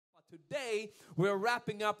Today, we're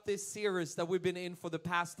wrapping up this series that we've been in for the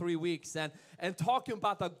past 3 weeks and talking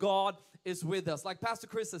about that God is with us. Like Pastor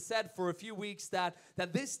Chris has said for a few weeks that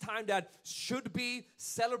this time that should be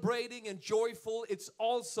celebrating and joyful, it's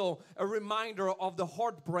also a reminder of the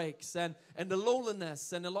heartbreaks and the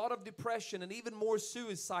loneliness and a lot of depression and even more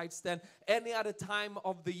suicides than any other time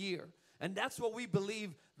of the year. And that's what we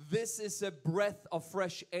believe. This is a breath of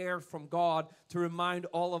fresh air from God to remind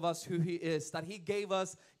all of us who He is. That He gave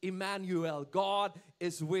us Emmanuel. God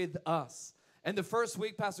is with us. And the first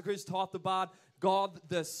week, Pastor Chris talked about God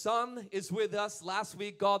the Son is with us. Last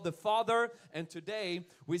week, God the Father. And today,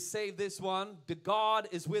 we say this one, the God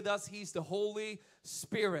is with us. He's the Holy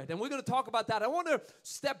Spirit. And we're going to talk about that. I want to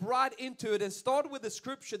step right into it and start with the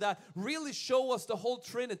scripture that really show us the whole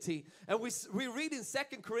Trinity. And we read in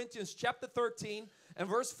 2 Corinthians chapter 13 and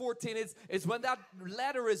verse 14. It's when that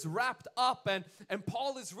letter is wrapped up and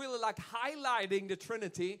Paul is really like highlighting the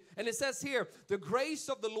Trinity. And it says here, the grace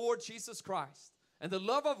of the Lord Jesus Christ and the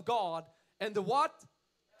love of God and the what?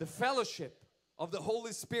 The fellowship of the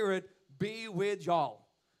Holy Spirit be with y'all.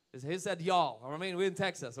 He said y'all. I mean, we're in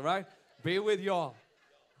Texas, all right? Be with y'all.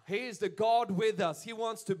 He is the God with us. He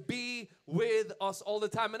wants to be with us all the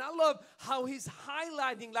time. And I love how he's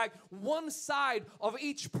highlighting like one side of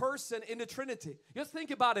each person in the Trinity. Just think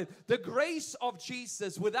about it. The grace of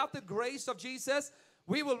Jesus. Without the grace of Jesus,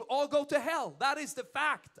 we will all go to hell. That is the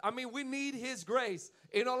fact. I mean, we need His grace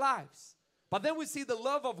in our lives. But then we see the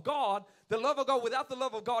love of God. The love of God, without the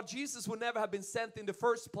love of God, Jesus would never have been sent in the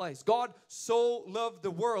first place. God so loved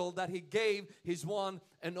the world that He gave His one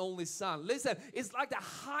and only Son. Listen, it's like the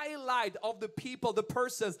highlight of the people, the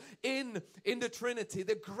persons in the Trinity.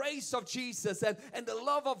 The grace of Jesus and the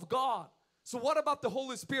love of God. So what about the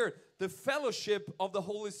Holy Spirit? The fellowship of the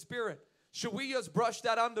Holy Spirit. Should we just brush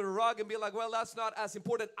that under the rug and be like, well, that's not as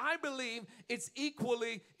important? I believe it's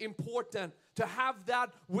equally important to have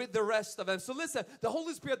that with the rest of them. So listen, the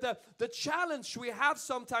Holy Spirit, the challenge we have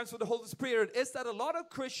sometimes with the Holy Spirit is that a lot of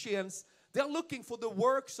Christians, they're looking for the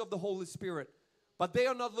works of the Holy Spirit, but they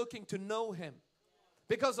are not looking to know Him.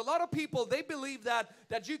 Because a lot of people, they believe that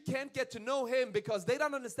you can't get to know Him because they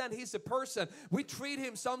don't understand He's a person. We treat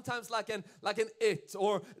Him sometimes like an it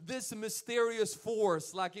or this mysterious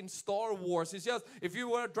force like in Star Wars. It's just, if you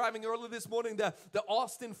were driving early this morning, the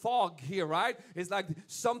Austin fog here, right? It's like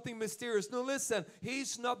something mysterious. No, listen,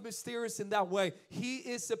 He's not mysterious in that way. He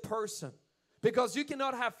is a person. Because you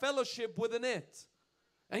cannot have fellowship with an it.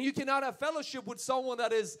 And you cannot have fellowship with someone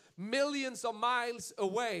that is millions of miles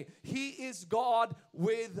away. He is God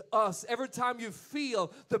with us. Every time you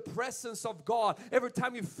feel the presence of God, every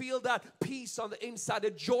time you feel that peace on the inside,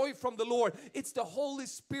 the joy from the Lord, it's the Holy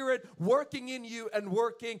Spirit working in you and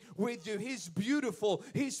working with you. He's beautiful.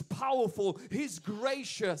 He's powerful. He's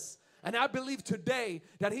gracious. And I believe today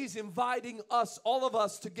that He's inviting us, all of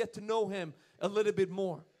us, to get to know Him a little bit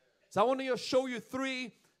more. So I want to show you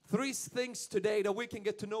three things today that we can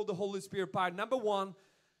get to know the Holy Spirit by. Number one,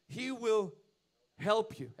 He will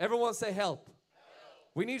help you. Everyone say help.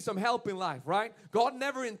 We need some help in life, right? God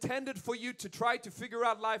never intended for you to try to figure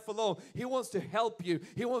out life alone. He wants to help you.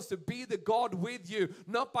 He wants to be the God with you,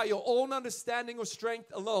 not by your own understanding or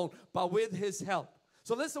strength alone, but with His help.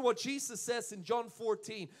 So listen what Jesus says in John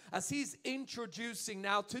 14 as He's introducing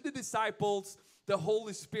now to the disciples the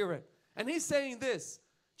Holy Spirit. And He's saying this.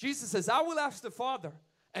 Jesus says, I will ask the Father,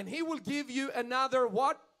 and He will give you another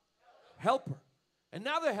what? Helper.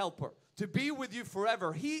 Another helper to be with you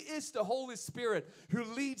forever. He is the Holy Spirit who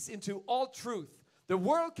leads into all truth. The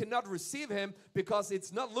world cannot receive Him because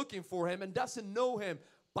it's not looking for Him and doesn't know Him.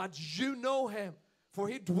 But you know Him, for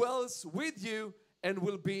He dwells with you and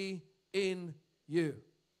will be in you.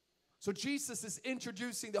 So Jesus is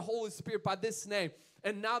introducing the Holy Spirit by this name,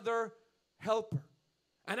 another helper.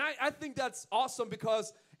 And I think that's awesome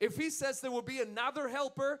because if He says there will be another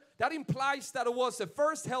helper, that implies that it was the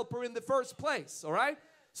first helper in the first place, all right?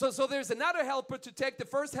 So there's another helper to take the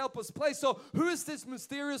first helper's place. So who is this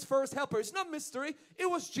mysterious first helper? It's not mystery. It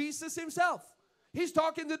was Jesus Himself. He's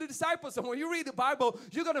talking to the disciples. And when you read the Bible,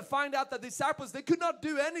 you're going to find out that the disciples, they could not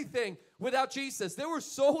do anything without Jesus. They were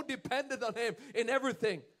so dependent on Him in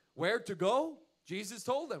everything. Where to go? Jesus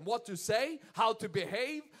told them. What to say, how to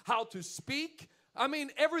behave, how to speak. I mean,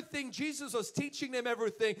 everything. Jesus was teaching them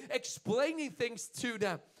everything, explaining things to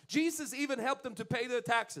them. Jesus even helped them to pay their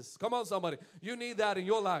taxes. Come on, somebody. You need that in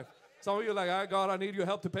your life. Some of you are like, oh, God, I need your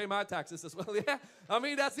help to pay my taxes as well. Yeah, I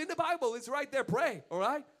mean, that's in the Bible. It's right there. Pray, all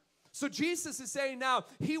right? So Jesus is saying now,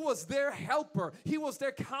 He was their helper. He was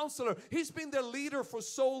their counselor. He's been their leader for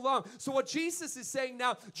so long. So what Jesus is saying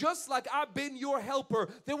now, just like I've been your helper,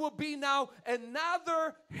 there will be now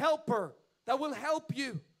another helper that will help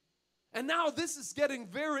you. And now this is getting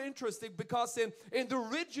very interesting because in the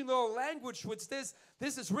original language which this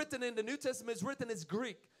is written in the New Testament is written as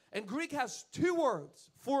Greek. And Greek has two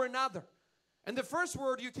words for another. And the first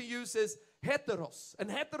word you can use is heteros. And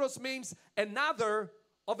heteros means another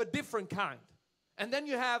of a different kind. And then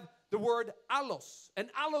you have the word allos. And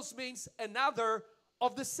allos means another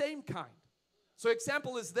of the same kind. So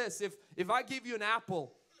example is this. If I give you an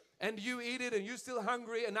apple and you eat it and you're still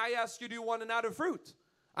hungry and I ask you, do you want another fruit?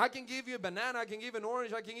 I can give you a banana, I can give you an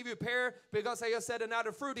orange, I can give you a pear because I just said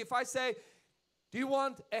another fruit. If I say, do you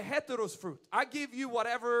want a heteros fruit? I give you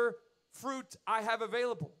whatever fruit I have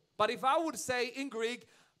available. But if I would say in Greek,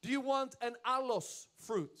 do you want an allos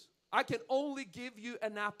fruit? I can only give you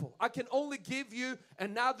an apple. I can only give you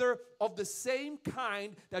another of the same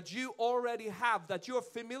kind that you already have, that you are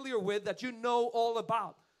familiar with, that you know all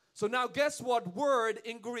about. So now guess what word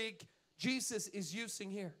in Greek Jesus is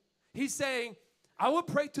using here? He's saying, I will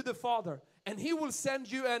pray to the Father and He will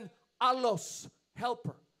send you an allos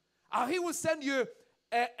helper. He will send you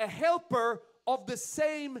a helper of the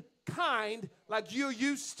same kind like you're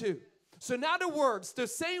used to. So in other words, the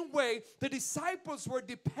same way the disciples were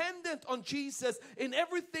dependent on Jesus in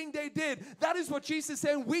everything they did, that is what Jesus is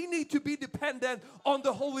saying. We need to be dependent on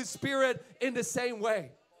the Holy Spirit in the same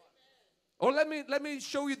way. Or let me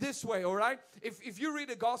show you this way, all right? If you read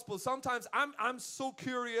the gospel, sometimes I'm so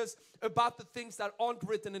curious about the things that aren't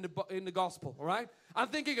written in the gospel, all right? I'm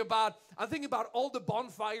thinking about all the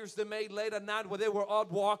bonfires they made late at night where they were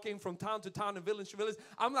out walking from town to town and village to village.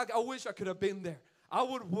 I'm like, I wish I could have been there. I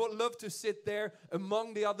would love to sit there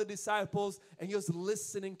among the other disciples and just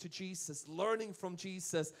listening to Jesus, learning from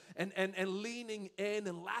Jesus, and leaning in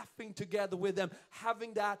and laughing together with them,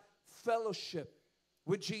 having that fellowship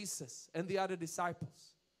with Jesus and the other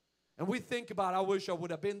disciples. And we think about, I wish I would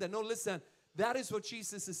have been there. No, listen, that is what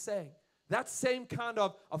Jesus is saying. That same kind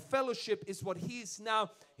of fellowship is what He's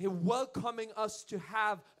now welcoming us to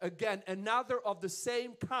have again, another of the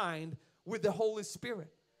same kind with the Holy Spirit.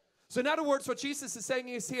 So in other words, what Jesus is saying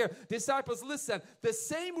is here, disciples, listen, the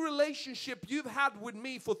same relationship you've had with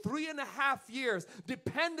me for 3.5 years,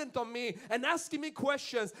 dependent on me and asking me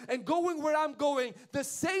questions and going where I'm going, the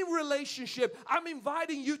same relationship I'm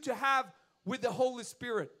inviting you to have with the Holy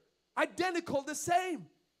Spirit. Identical, the same.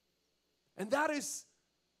 And that is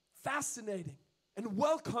fascinating and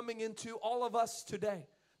welcoming into all of us today.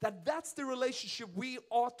 That's the relationship we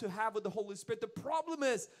ought to have with the Holy Spirit. The problem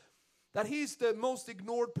is that He's the most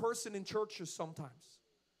ignored person in churches sometimes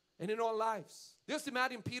and in our lives. Just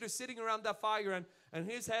imagine Peter sitting around that fire and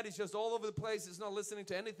his head is just all over the place. He's not listening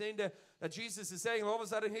to anything that Jesus is saying. And all of a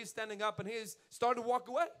sudden he's standing up and he's starting to walk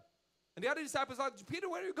away. And the other disciples are like, Peter,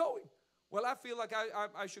 where are you going? Well, I feel like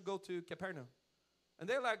I should go to Capernaum. And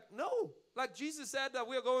they're like, no. Like Jesus said that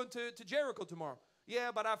we're going to Jericho tomorrow.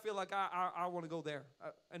 Yeah, but I feel like I want to go there.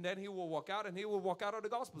 And then he will walk out and he will walk out of the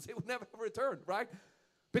Gospels. He will never return, right?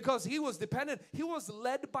 Because he was dependent. He was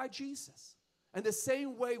led by Jesus. And the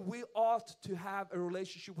same way we ought to have a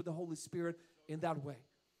relationship with the Holy Spirit in that way.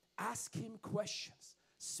 Ask Him questions.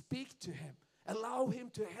 Speak to Him. Allow Him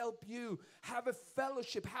to help you. Have a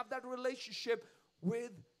fellowship. Have that relationship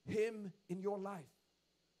with Him in your life.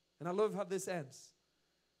 And I love how this ends.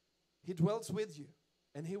 He dwells with you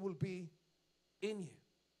and He will be in you.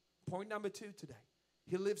 Point number 2 today.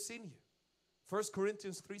 He lives in you. 1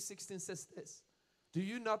 Corinthians 3:16 says this. Do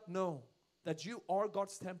you not know that you are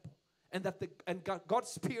God's temple and that God's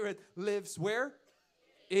Spirit lives where?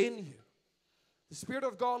 In you. The Spirit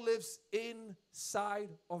of God lives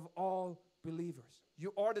inside of all believers.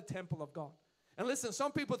 You are the temple of God. And listen,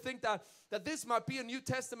 some people think that this might be a New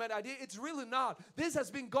Testament idea. It's really not. This has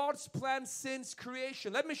been God's plan since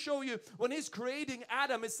creation. Let me show you. When He's creating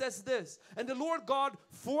Adam, it says this. And the Lord God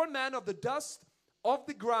formed man of the dust of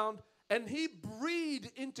the ground, and He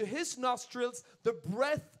breathed into his nostrils the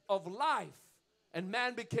breath of life, and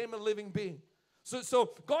man became a living being.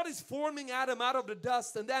 So God is forming Adam out of the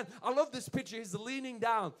dust, and then I love this picture. He's leaning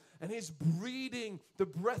down and He's breathing the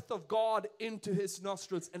breath of God into his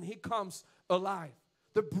nostrils, and he comes alive.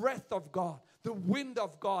 The breath of God, the wind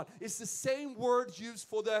of God is the same word used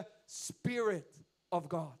for the Spirit of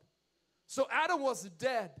God. So Adam was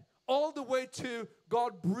dead all the way to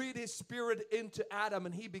God breathed His Spirit into Adam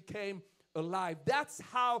and he became alive. That's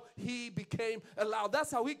how he became alive.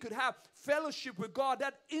 That's how he could have fellowship with God,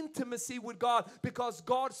 that intimacy with God, because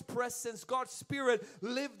God's presence, God's Spirit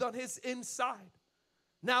lived on his inside.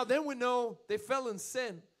 Now then we know they fell in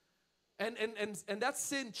sin. And that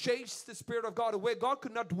sin chased the Spirit of God away. God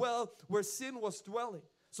could not dwell where sin was dwelling.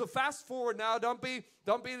 So fast forward now, don't be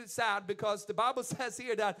sad, because the Bible says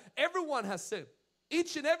here that everyone has sinned.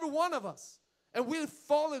 Each and every one of us. And we've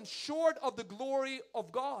fallen short of the glory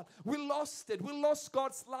of God. We lost it. We lost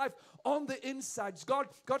God's life on the inside.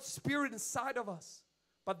 God's Spirit inside of us.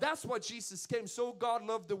 But that's why Jesus came. So God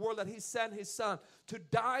loved the world that He sent His Son to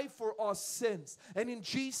die for our sins. And in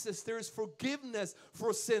Jesus there is forgiveness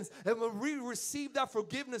for sins. And when we receive that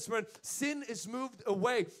forgiveness, when sin is moved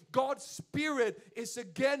away, God's Spirit is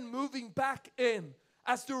again moving back in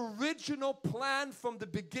as the original plan from the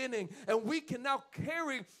beginning. And we can now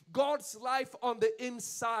carry God's life on the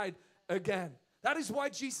inside again. That is why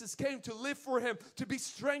Jesus came, to live for Him, to be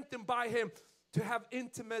strengthened by Him, to have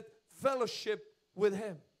intimate fellowship with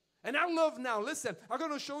Him. And I love now, listen, I'm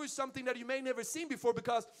going to show you something that you may never seen before,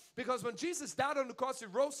 because when Jesus died on the cross, He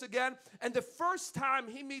rose again, and the first time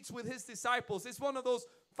He meets with His disciples, it's one of those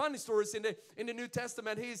funny stories in the New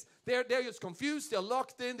Testament. They're just confused, they're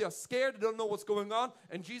locked in, they're scared, they don't know what's going on,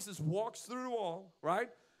 and Jesus walks through the wall, right?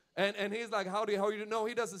 And He's like, how do you know?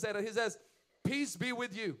 He doesn't say that. He says, peace be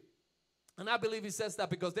with you. And I believe He says that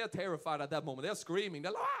because they're terrified at that moment. They're screaming,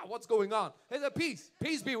 they're like, what's going on? He said,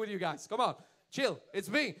 peace be with you guys, come on. Chill, it's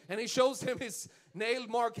me. And He shows him His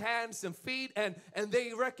nail-marked hands and feet, and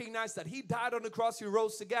they recognize that He died on the cross, He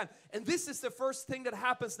rose again. And this is the first thing that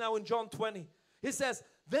happens now in John 20. He says,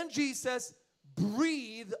 then Jesus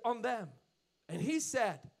breathed on them, and He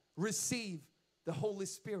said, receive the Holy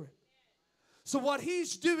Spirit. So what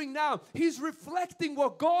He's doing now, He's reflecting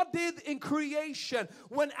what God did in creation.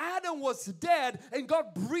 When Adam was dead and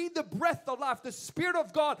God breathed the breath of life, the Spirit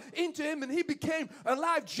of God into him, and he became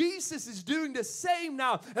alive. Jesus is doing the same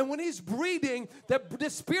now. And when He's breathing the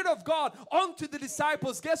Spirit of God onto the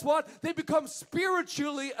disciples, guess what? They become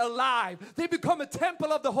spiritually alive. They become a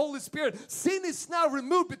temple of the Holy Spirit. Sin is now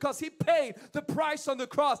removed because He paid the price on the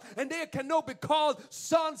cross. And they can now be called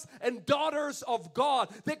sons and daughters of God.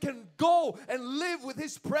 They can go and live with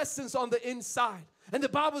His presence on the inside. And the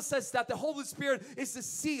Bible says that the Holy Spirit is a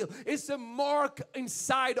seal, it's a mark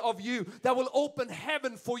inside of you that will open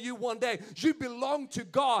heaven for you one day. You belong to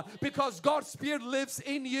God because God's Spirit lives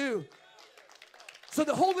in you. So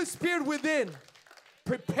the Holy Spirit within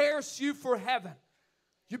prepares you for heaven.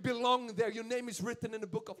 You belong there. Your name is written in the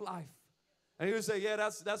book of life. And you say, yeah,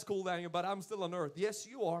 that's cool, Daniel, but I'm still on earth. Yes,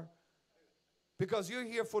 you are. Because you're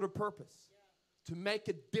here for the purpose to make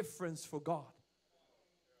a difference for God.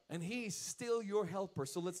 And He's still your helper.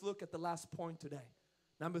 So let's look at the last point today.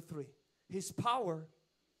 Number 3, His power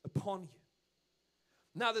upon you.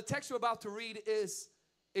 Now the text we're about to read is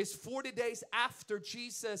 40 days after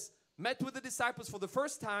Jesus met with the disciples for the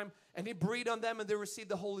first time, and He breathed on them and they received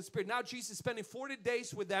the Holy Spirit. Now Jesus is spending 40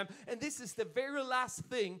 days with them, and this is the very last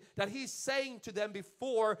thing that He's saying to them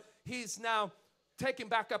before He's now taken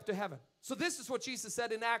back up to heaven. So this is what Jesus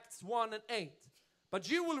said in Acts 1 and 8. But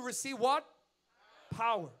you will receive what?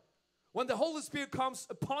 Power. When the Holy Spirit comes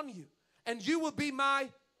upon you, and you will be my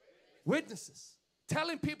witnesses,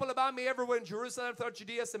 telling people about me everywhere in Jerusalem, throughout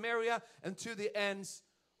Judea, Samaria, and to the ends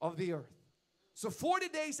of the earth. So 40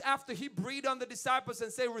 days after He breathed on the disciples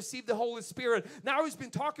and said, receive the Holy Spirit. Now He's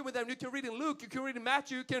been talking with them. You can read in Luke, you can read in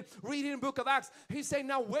Matthew, you can read in the book of Acts. He's saying,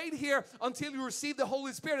 now wait here until you receive the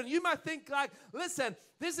Holy Spirit. And you might think like, listen,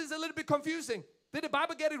 this is a little bit confusing. Did the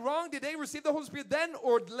Bible get it wrong? Did they receive the Holy Spirit then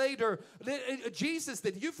or later? Jesus,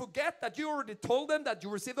 did you forget that you already told them that you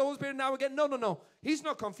received the Holy Spirit now again? No. He's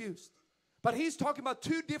not confused. But He's talking about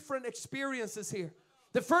two different experiences here.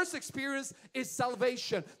 The first experience is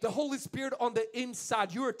salvation. The Holy Spirit on the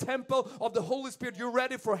inside. You're a temple of the Holy Spirit. You're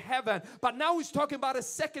ready for heaven. But now He's talking about a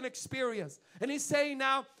second experience. And He's saying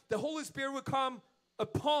now the Holy Spirit will come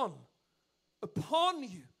upon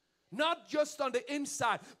you. Not just on the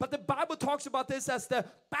inside, but the Bible talks about this as the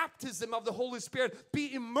baptism of the Holy Spirit.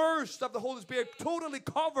 Be immersed of the Holy Spirit, totally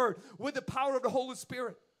covered with the power of the Holy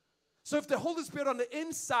Spirit. So if the Holy Spirit on the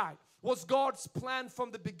inside was God's plan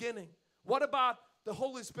from the beginning, what about the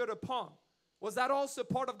Holy Spirit upon? Was that also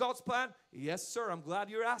part of God's plan? Yes, sir. I'm glad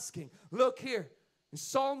you're asking. Look here. In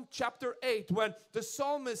Psalm chapter 8, when the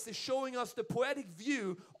psalmist is showing us the poetic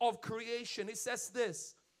view of creation, he says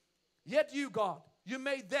this, yet you, God, you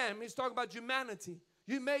made them, he's talking about humanity,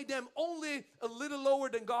 you made them only a little lower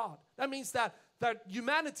than God. That means that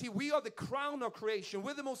humanity, we are the crown of creation.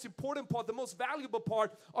 We're the most important part, the most valuable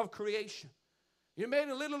part of creation. You made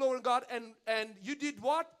a little lower than God, and you did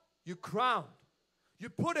what? You crowned. You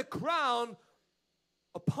put a crown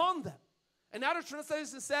upon them. And other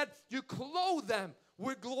translations said, you clothe them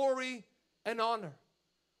with glory and honor.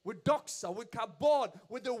 With doxa, with kabod,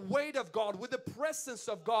 with the weight of God, with the presence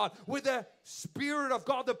of God, with the Spirit of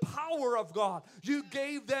God, the power of God. You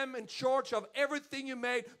gave them in charge of everything you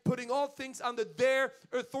made, putting all things under their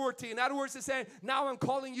authority. In other words, he's saying, now I'm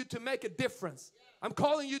calling you to make a difference. I'm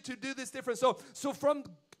calling you to do this different. So from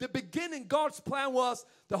the beginning, God's plan was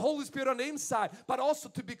the Holy Spirit on the inside, but also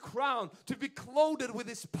to be crowned, to be clothed with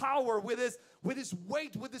His power, with His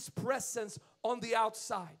weight, with His presence on the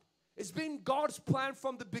outside. It's been God's plan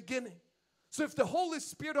from the beginning. So if the Holy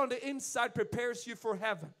Spirit on the inside prepares you for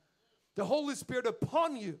heaven, the Holy Spirit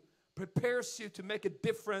upon you prepares you to make a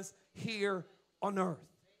difference here on earth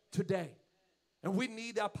today. And we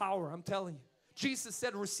need that power, I'm telling you. Jesus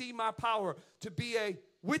said, receive my power to be a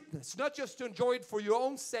witness, not just to enjoy it for your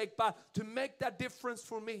own sake, but to make that difference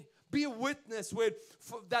for me. Be a witness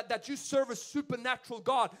that you serve a supernatural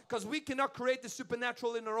God, because we cannot create the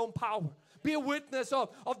supernatural in our own power. Be a witness of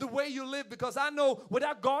the way you live, because I know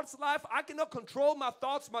without God's life, I cannot control my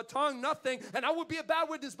thoughts, my tongue, nothing, and I would be a bad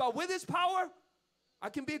witness. But with His power, I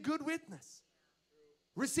can be a good witness.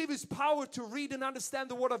 Receive His power to read and understand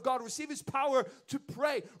the Word of God. Receive His power to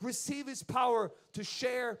pray. Receive His power to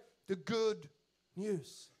share the good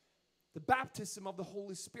news. The baptism of the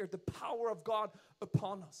Holy Spirit, the power of God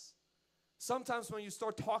upon us. Sometimes when you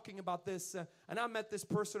start talking about this, and I met this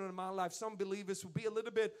person in my life, some believers will be a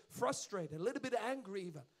little bit frustrated, a little bit angry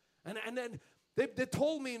even. And then they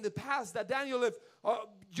told me in the past that, Daniel, if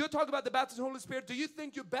you're talking about the baptism of the Holy Spirit, do you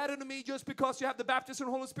think you're better than me just because you have the baptism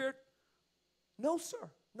of the Holy Spirit? No, sir,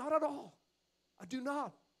 not at all. I do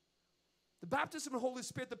not. The baptism of the Holy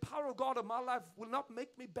Spirit, the power of God in my life will not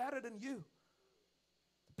make me better than you.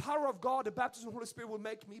 The power of God, the baptism of the Holy Spirit will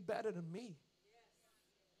make me better than me.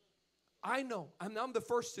 I know, and I'm the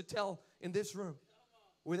first to tell in this room,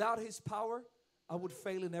 without His power, I would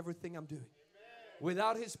fail in everything I'm doing.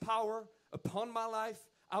 Without His power upon my life,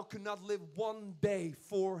 I could not live one day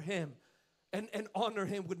for Him and honor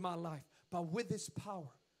Him with my life. But with His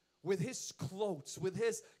power, with His clothes, with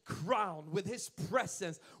His crown, with His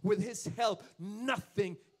presence, with His help,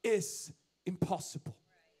 nothing is impossible.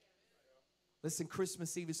 Listen,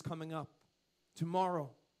 Christmas Eve is coming up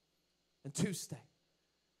tomorrow and Tuesday.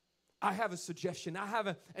 I have a suggestion. I have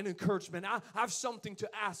an encouragement. I have something to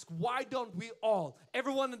ask. Why don't we all,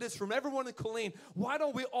 everyone in this room, everyone in Killeen, why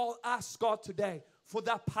don't we all ask God today for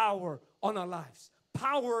that power on our lives?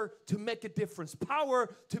 Power to make a difference.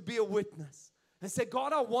 Power to be a witness. And say,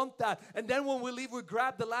 God, I want that. And then when we leave, we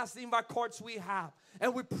grab the last invite cards we have.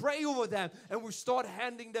 And we pray over them. And we start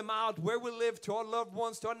handing them out where we live, to our loved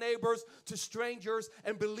ones, to our neighbors, to strangers.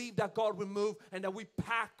 And believe that God will move. And that we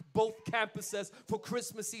pack both campuses for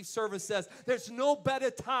Christmas Eve services. There's no better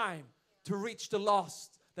time to reach the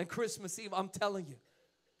lost than Christmas Eve, I'm telling you.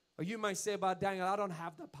 Or you might say about Daniel, I don't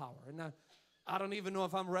have that power. And I don't even know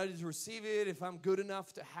if I'm ready to receive it, if I'm good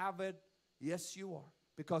enough to have it. Yes, you are.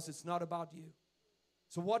 Because it's not about you.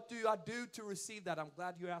 So what do I do to receive that? I'm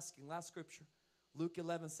glad you're asking. Last scripture, Luke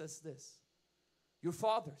 11 says this. Your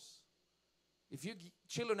fathers, if your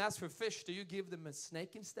children ask for fish, do you give them a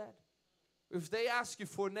snake instead? If they ask you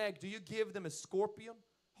for an egg, do you give them a scorpion?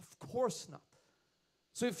 Of course not.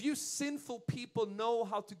 So if you sinful people know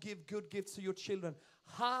how to give good gifts to your children,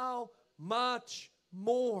 how much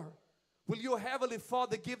more will your heavenly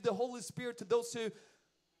Father give the Holy Spirit to those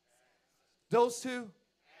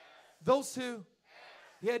who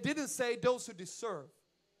yeah, it didn't say those who deserve.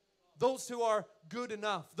 Those who are good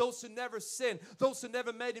enough. Those who never sin. Those who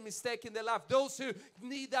never made a mistake in their life. Those who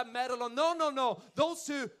need that medal. No. Those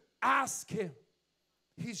who ask Him.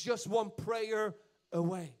 He's just one prayer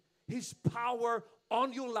away. His power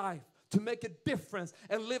on your life to make a difference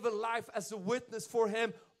and live a life as a witness for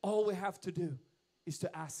Him. All we have to do is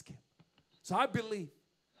to ask Him. So I believe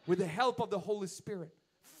with the help of the Holy Spirit,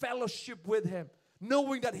 fellowship with Him,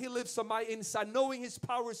 knowing that He lives on my inside, knowing His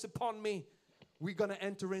power is upon me, we're going to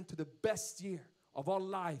enter into the best year of our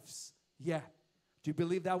lives yet. Do you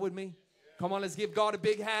believe that with me? Come on, let's give God a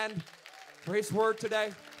big hand for His word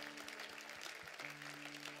today.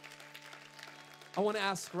 I want to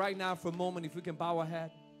ask right now for a moment if we can bow our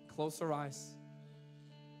head, close our eyes.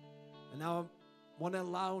 And now I want to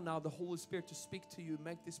allow now the Holy Spirit to speak to you,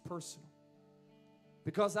 make this personal.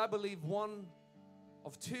 Because I believe one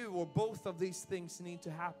of two or both of these things need to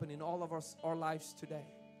happen in all of our lives today.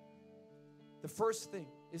 The first thing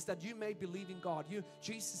is that you may believe in God.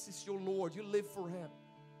 Jesus is your Lord. You live for Him.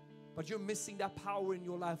 But you're missing that power in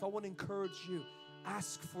your life. I want to encourage you.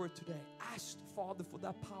 Ask for it today. Ask the Father for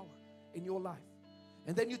that power in your life.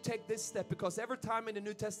 And then you take this step, because every time in the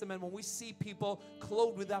New Testament when we see people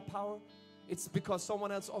clothed with that power, it's because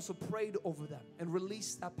someone else also prayed over them and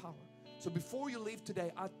released that power. So before you leave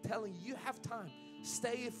today, I'm telling you, you have time.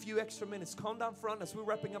 Stay a few extra minutes. Come down front as we're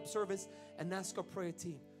wrapping up service and ask our prayer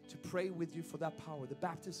team to pray with you for that power, the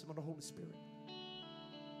baptism of the Holy Spirit.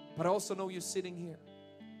 But I also know you're sitting here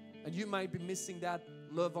and you might be missing that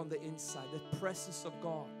love on the inside, the presence of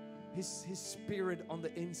God, His Spirit on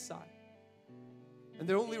the inside. And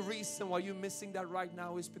the only reason why you're missing that right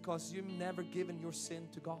now is because you've never given your sin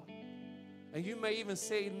to God. And you may even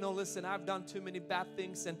say, no, listen, I've done too many bad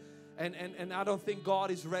things and I don't think God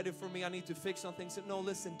is ready for me. I need to fix some things. No,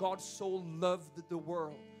 listen, God so loved the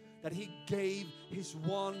world that He gave His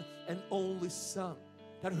one and only Son,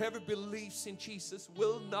 that whoever believes in Jesus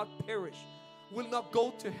will not perish, will not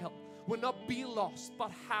go to hell, will not be lost,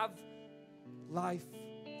 but have life,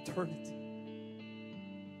 eternity.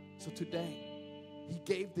 So today, He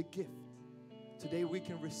gave the gift. Today we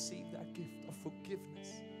can receive that gift of forgiveness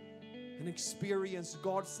and experience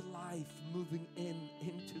God's life moving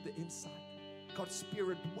into the inside. God's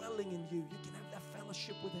Spirit dwelling in you. You can have that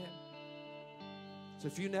fellowship with Him. So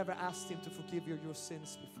if you never asked Him to forgive you your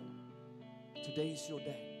sins before, today is your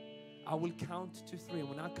day. I will count to 3.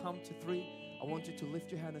 When I come to 3, I want you to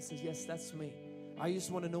lift your hand and say, yes, that's me. I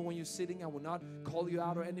just want to know when you're sitting. I will not call you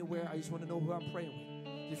out or anywhere. I just want to know who I'm praying with.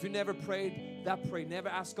 If you never prayed that prayer, never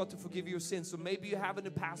asked God to forgive your sins. So maybe you have in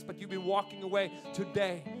the past, but you've been walking away.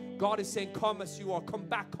 Today, God is saying, come as you are. Come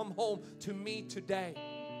back, come home to me today.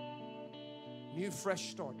 New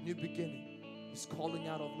fresh start, new beginning. He's calling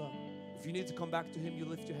out of love. If you need to come back to Him, you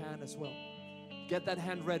lift your hand as well. Get that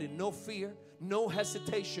hand ready. No fear, no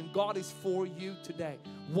hesitation. God is for you today.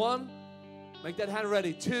 1, make that hand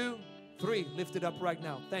ready. 2, 3, lift it up right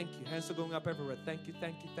now. Thank you. Hands are going up everywhere. Thank you,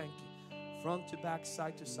 thank you, thank you. Front to back,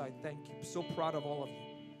 side to side. Thank you. I'm so proud of all of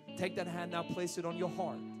you. Take that hand now, place it on your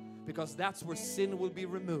heart, because that's where sin will be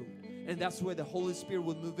removed. And that's where the Holy Spirit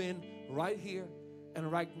will move in right here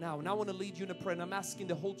and right now. And I want to lead you in a prayer. And I'm asking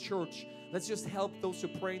the whole church, let's just help those who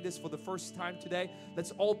are praying this for the first time today. Let's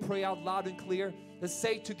all pray out loud and clear. Let's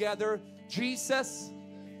say together, Jesus,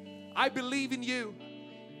 I believe in you.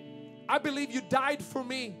 I believe you died for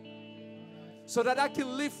me so that I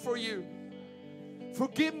can live for you.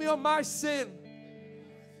 Forgive me of my sin.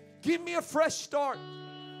 Give me a fresh start,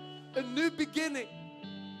 a new beginning.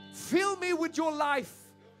 Fill me with your life,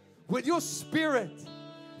 with your Spirit,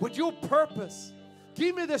 with your purpose.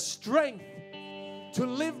 Give me the strength to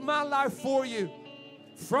live my life for you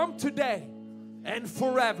from today and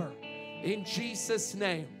forever. In Jesus'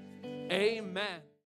 name, amen.